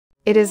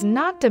It is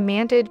not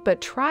demanded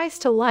but tries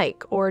to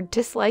like or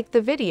dislike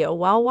the video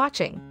while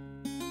watching.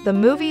 The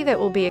movie that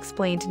will be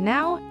explained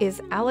now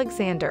is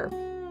Alexander.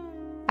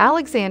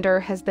 Alexander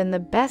has been the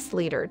best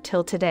leader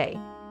till today.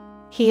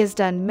 He has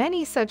done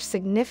many such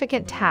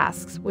significant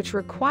tasks which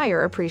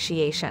require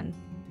appreciation.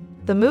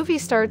 The movie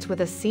starts with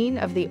a scene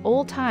of the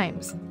old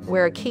times,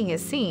 where a king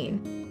is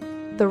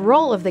seen. The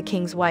role of the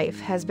king's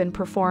wife has been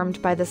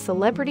performed by the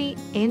celebrity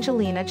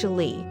Angelina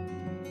Jolie.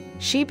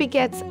 She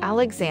begets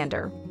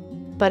Alexander,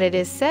 but it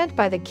is said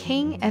by the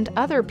king and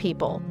other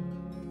people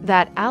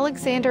that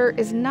Alexander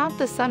is not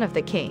the son of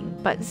the king,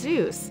 but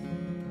Zeus.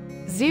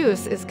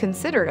 Zeus is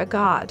considered a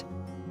god.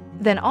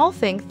 Then all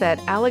think that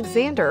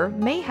Alexander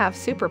may have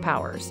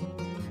superpowers.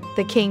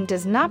 The king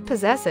does not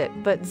possess it,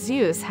 but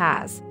Zeus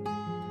has.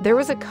 There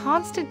was a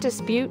constant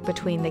dispute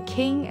between the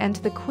king and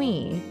the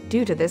queen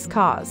due to this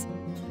cause.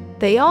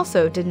 They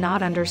also did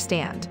not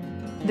understand.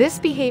 This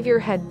behavior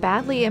had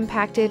badly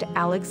impacted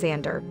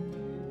Alexander.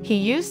 He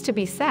used to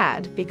be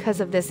sad because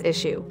of this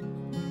issue,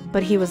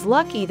 but he was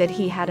lucky that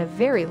he had a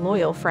very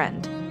loyal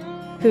friend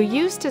who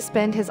used to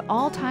spend his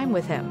all time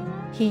with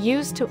him. He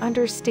used to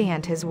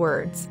understand his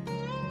words.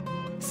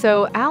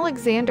 So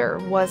Alexander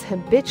was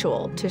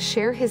habitual to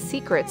share his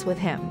secrets with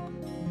him.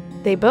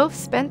 They both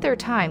spent their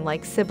time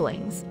like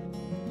siblings,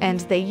 and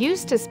they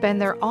used to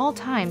spend their all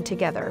time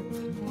together.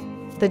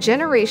 The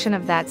generation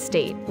of that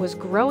state was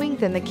growing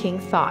than the king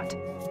thought.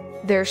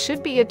 There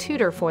should be a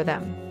tutor for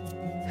them,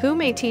 who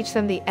may teach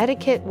them the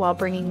etiquette while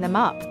bringing them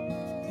up.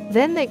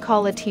 Then they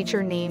call a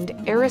teacher named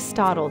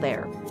Aristotle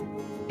there.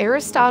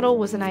 Aristotle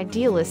was an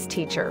idealist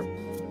teacher.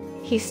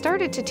 He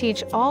started to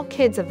teach all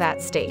kids of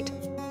that state.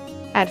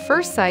 At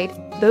first sight,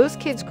 those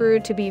kids grew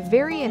to be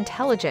very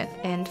intelligent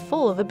and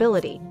full of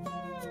ability.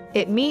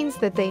 It means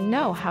that they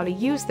know how to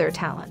use their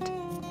talent.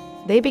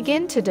 They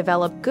begin to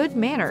develop good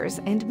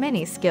manners and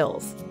many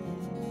skills.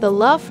 The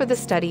love for the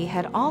study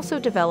had also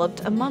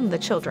developed among the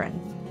children.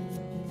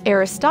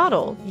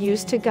 Aristotle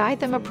used to guide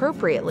them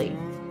appropriately.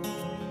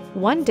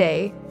 One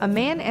day, a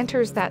man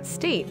enters that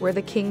state where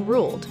the king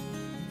ruled,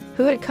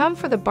 who had come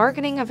for the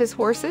bargaining of his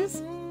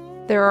horses.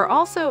 There are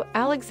also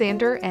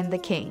Alexander and the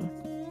king.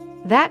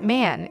 That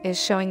man is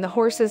showing the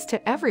horses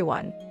to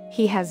everyone.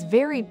 He has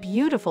very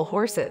beautiful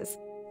horses,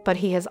 but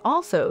he has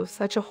also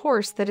such a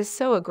horse that is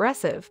so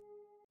aggressive.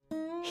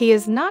 He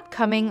is not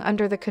coming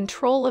under the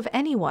control of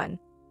anyone.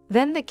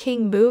 Then the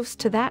king moves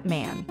to that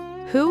man,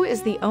 who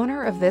is the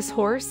owner of this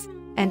horse,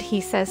 and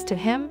he says to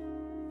him,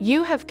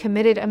 "You have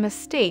committed a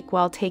mistake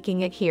while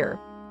taking it here.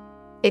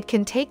 It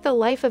can take the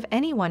life of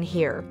anyone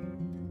here.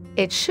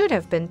 It should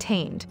have been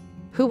tamed.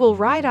 Who will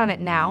ride on it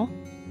now?"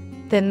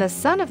 Then the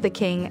son of the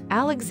king,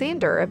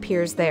 Alexander,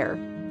 appears there,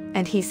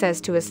 and he says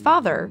to his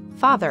father,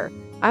 "Father,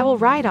 I will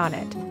ride on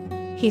it."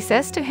 He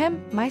says to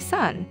him, "My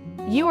son,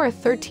 you are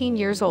 13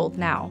 years old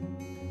now.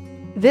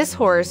 This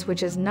horse,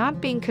 which is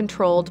not being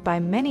controlled by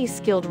many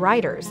skilled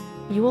riders,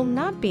 you will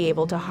not be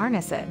able to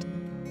harness it."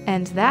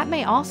 And that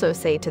may also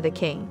say to the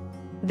king,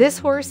 "This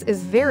horse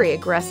is very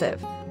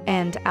aggressive,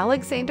 and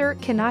Alexander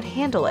cannot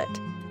handle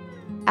it."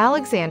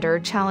 Alexander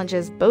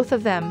challenges both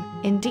of them,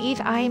 "Indeed,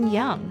 I am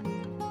young,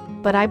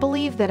 but I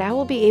believe that I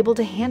will be able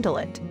to handle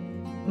it.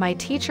 My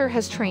teacher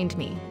has trained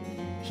me."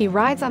 He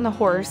rides on the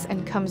horse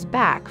and comes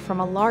back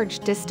from a large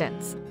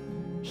distance.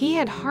 He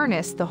had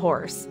harnessed the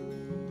horse,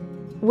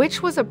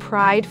 which was a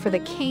pride for the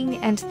king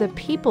and the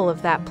people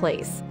of that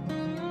place.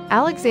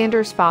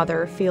 Alexander's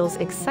father feels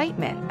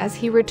excitement as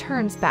he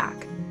returns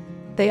back.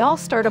 They all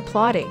start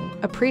applauding,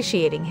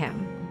 appreciating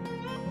him.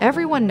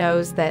 Everyone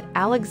knows that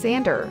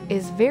Alexander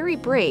is very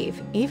brave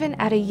even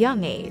at a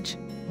young age.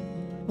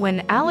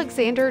 When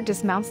Alexander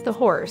dismounts the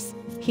horse,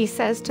 he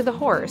says to the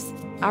horse,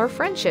 "Our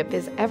friendship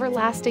is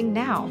everlasting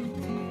now.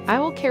 I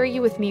will carry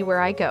you with me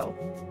where I go,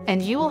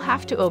 and you will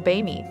have to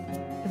obey me."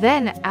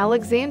 Then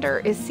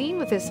Alexander is seen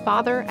with his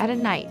father at a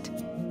night.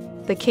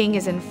 The king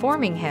is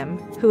informing him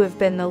who have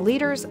been the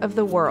leaders of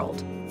the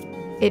world.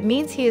 It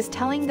means he is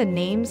telling the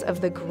names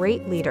of the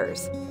great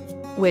leaders,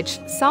 which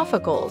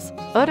Sophocles,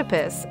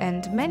 Oedipus,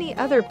 and many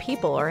other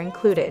people are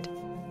included.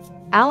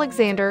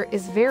 Alexander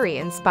is very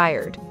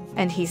inspired,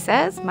 and he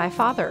says, "My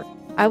father,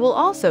 I will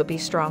also be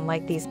strong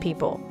like these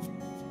people.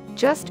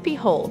 Just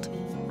behold,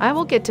 I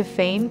will get to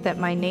fame that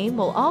my name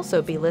will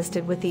also be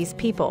listed with these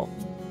people."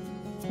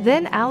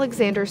 Then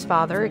Alexander's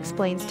father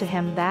explains to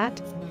him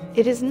that,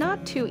 "It is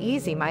not too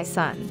easy, my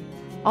son.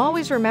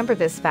 Always remember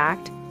this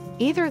fact.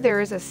 Either there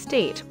is a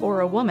state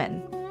or a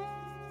woman.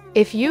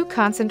 If you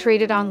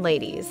concentrated on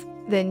ladies,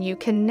 then you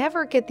can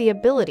never get the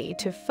ability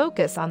to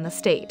focus on the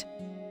state,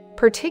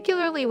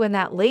 particularly when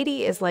that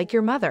lady is like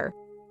your mother."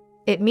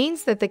 It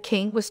means that the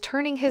king was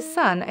turning his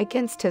son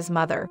against his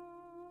mother,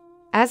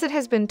 as it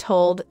has been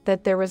told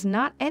that there was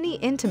not any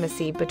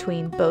intimacy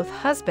between both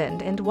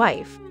husband and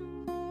wife,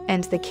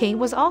 and the king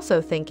was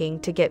also thinking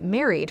to get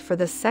married for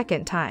the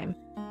second time.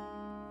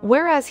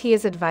 Whereas he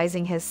is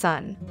advising his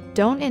son,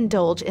 "Don't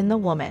indulge in the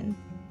woman."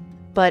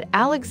 But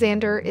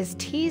Alexander is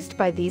teased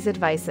by these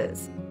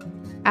advices.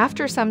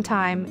 After some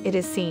time, it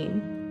is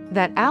seen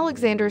that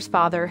Alexander's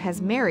father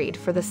has married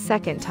for the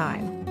second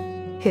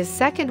time. His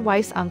second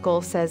wife's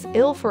uncle says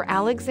ill for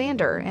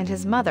Alexander and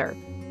his mother,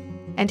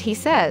 and he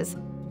says,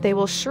 "They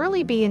will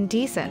surely be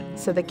indecent,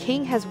 so the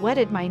king has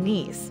wedded my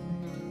niece."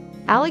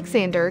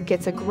 Alexander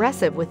gets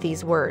aggressive with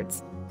these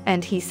words,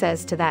 and he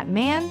says to that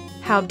man,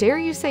 "How dare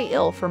you say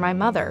ill for my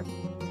mother?"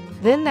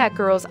 Then that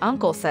girl's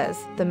uncle says,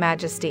 "The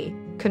Majesty,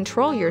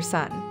 control your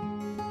son.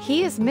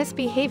 He is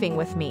misbehaving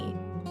with me."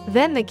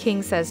 Then the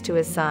king says to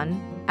his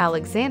son,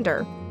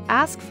 Alexander,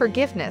 "Ask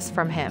forgiveness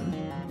from him."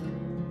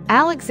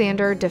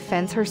 Alexander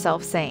defends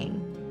herself saying,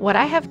 "What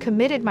I have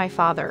committed, my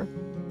father.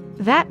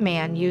 That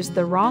man used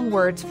the wrong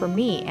words for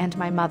me and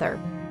my mother.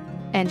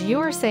 And you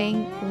are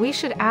saying we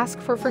should ask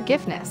for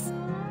forgiveness.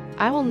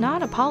 I will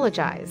not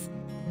apologize."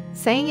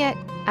 Saying it,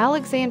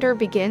 Alexander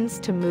begins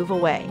to move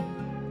away.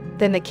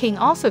 Then the king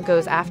also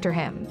goes after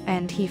him,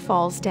 and he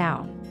falls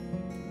down.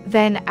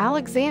 Then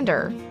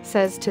Alexander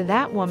says to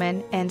that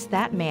woman and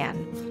that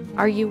man,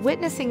 "Are you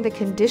witnessing the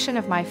condition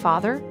of my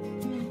father?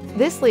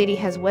 This lady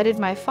has wedded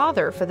my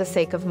father for the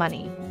sake of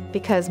money,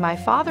 because my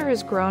father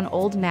is grown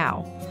old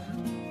now."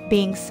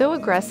 Being so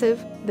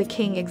aggressive, the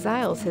king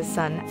exiles his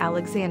son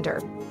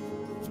Alexander.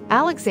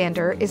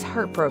 Alexander is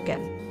heartbroken.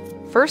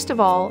 First of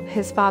all,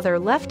 his father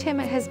left him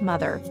and his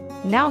mother.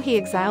 Now he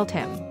exiled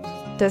him.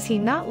 Does he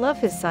not love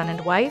his son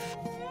and wife?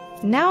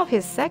 Now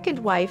his second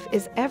wife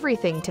is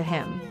everything to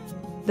him.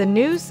 The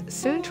news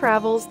soon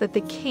travels that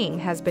the king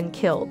has been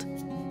killed.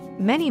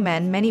 Many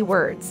men, many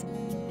words.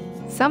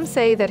 Some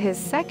say that his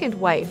second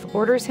wife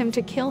orders him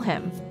to kill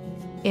him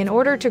in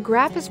order to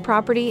grab his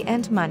property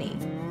and money.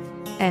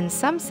 And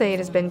some say it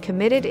has been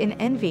committed in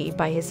envy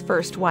by his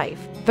first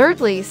wife.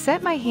 Thirdly,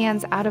 set my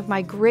hands out of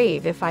my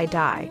grave if I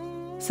die,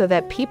 so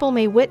that people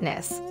may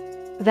witness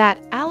that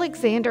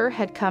Alexander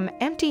had come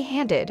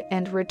empty-handed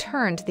and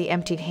returned the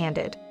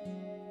empty-handed.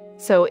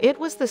 So it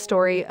was the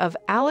story of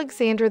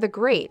Alexander the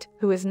Great,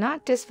 who is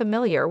not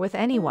disfamiliar with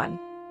anyone.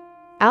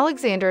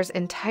 Alexander's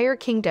entire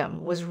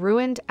kingdom was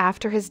ruined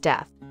after his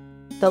death.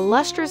 The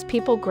lustrous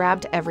people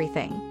grabbed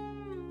everything,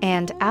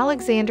 and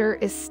Alexander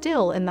is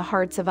still in the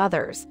hearts of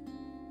others.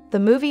 The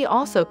movie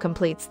also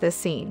completes this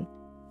scene.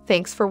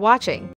 Thanks for watching.